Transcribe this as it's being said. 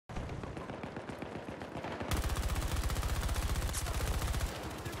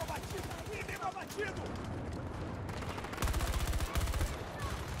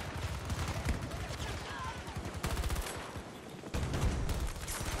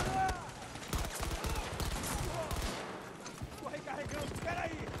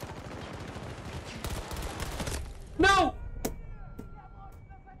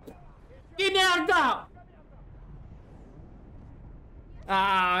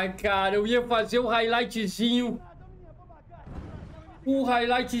Ah, cara, eu ia fazer um highlightzinho. Um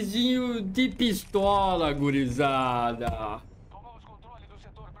highlightzinho de pistola, gurizada. Tomamos controle do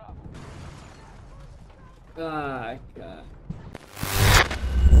setor Bravo. Ah, cara.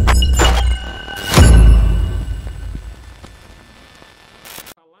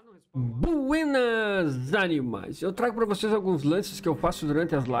 Buenas animais! Eu trago para vocês alguns lances que eu faço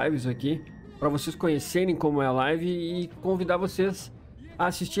durante as lives aqui, para vocês conhecerem como é a live e convidar vocês a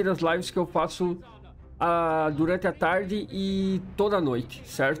assistir as lives que eu faço durante a tarde e toda a noite,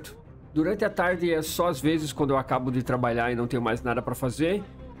 certo? Durante a tarde é só às vezes quando eu acabo de trabalhar e não tenho mais nada para fazer,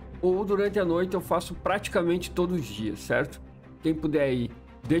 ou durante a noite eu faço praticamente todos os dias, certo? Quem puder aí,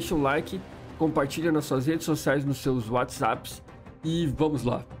 deixa um like, compartilha nas suas redes sociais, nos seus WhatsApps e vamos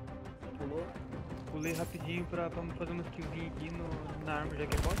lá! Pulei rapidinho pra fazer uma skillzinha aqui na arma já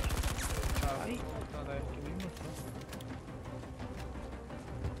que é bot. Ai, que emoção.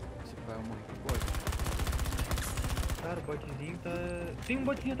 Esse pai vai morrer com bot. Cara, o botzinho tá... Tem um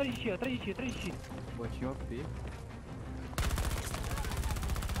botzinho atrás de ti, atrás de ti. Botinho OP.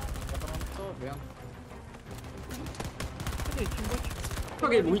 Só que eu não tô vendo. Cadê? Tinha um bot.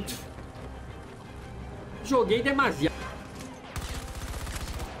 Joguei muito. Joguei demasiado.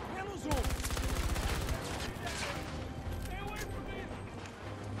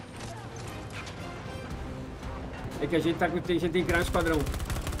 É que a gente tem que criar um esquadrão.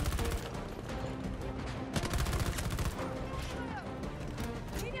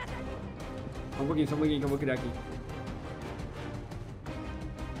 Só um pouquinho que eu vou criar aqui.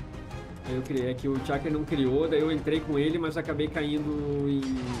 Aí eu criei, é que o Chakra não criou, daí eu entrei com ele, mas acabei caindo em...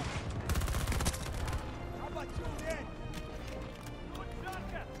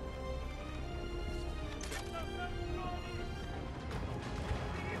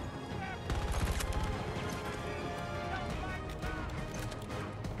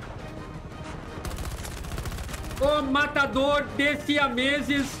 O matador de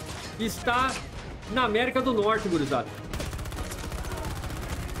siameses está na América do Norte, gurizada.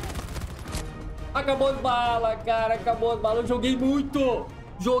 Acabou as balas, cara. Acabou as balas. Eu joguei muito.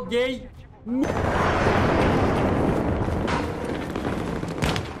 Joguei muito.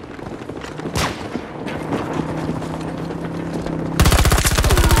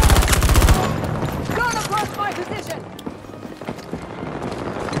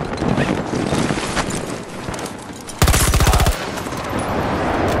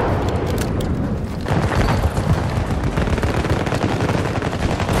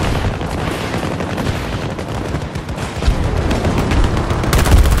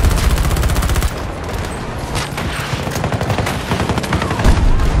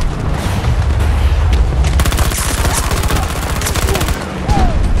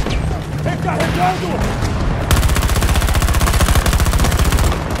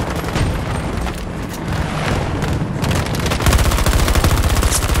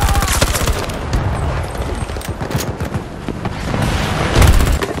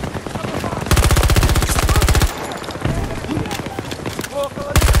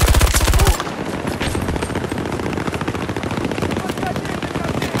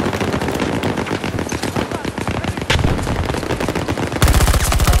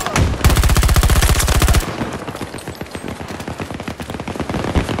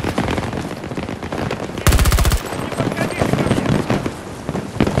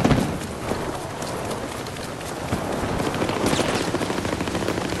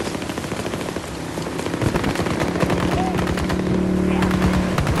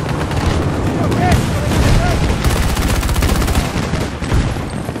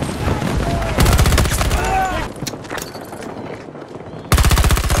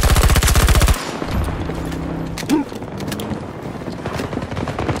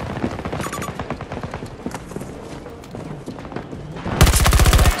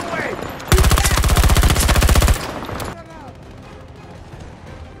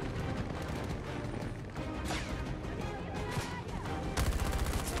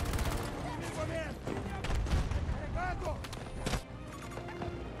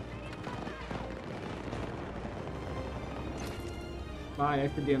 Ah,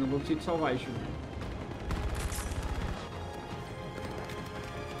 FD, não vou conseguir te salvar, isso.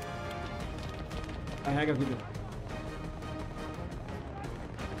 Carrega a vida.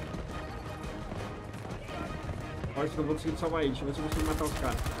 Olha, se eu vou conseguir te salvar aí. Deixa eu ver se eu consigo matar os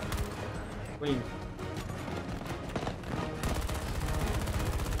caras. Tô indo.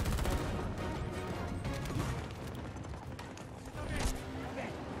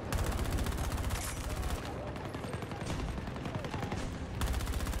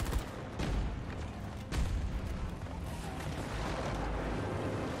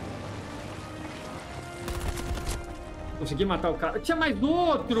 Consegui matar o cara. Tinha mais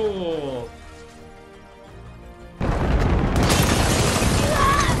outro!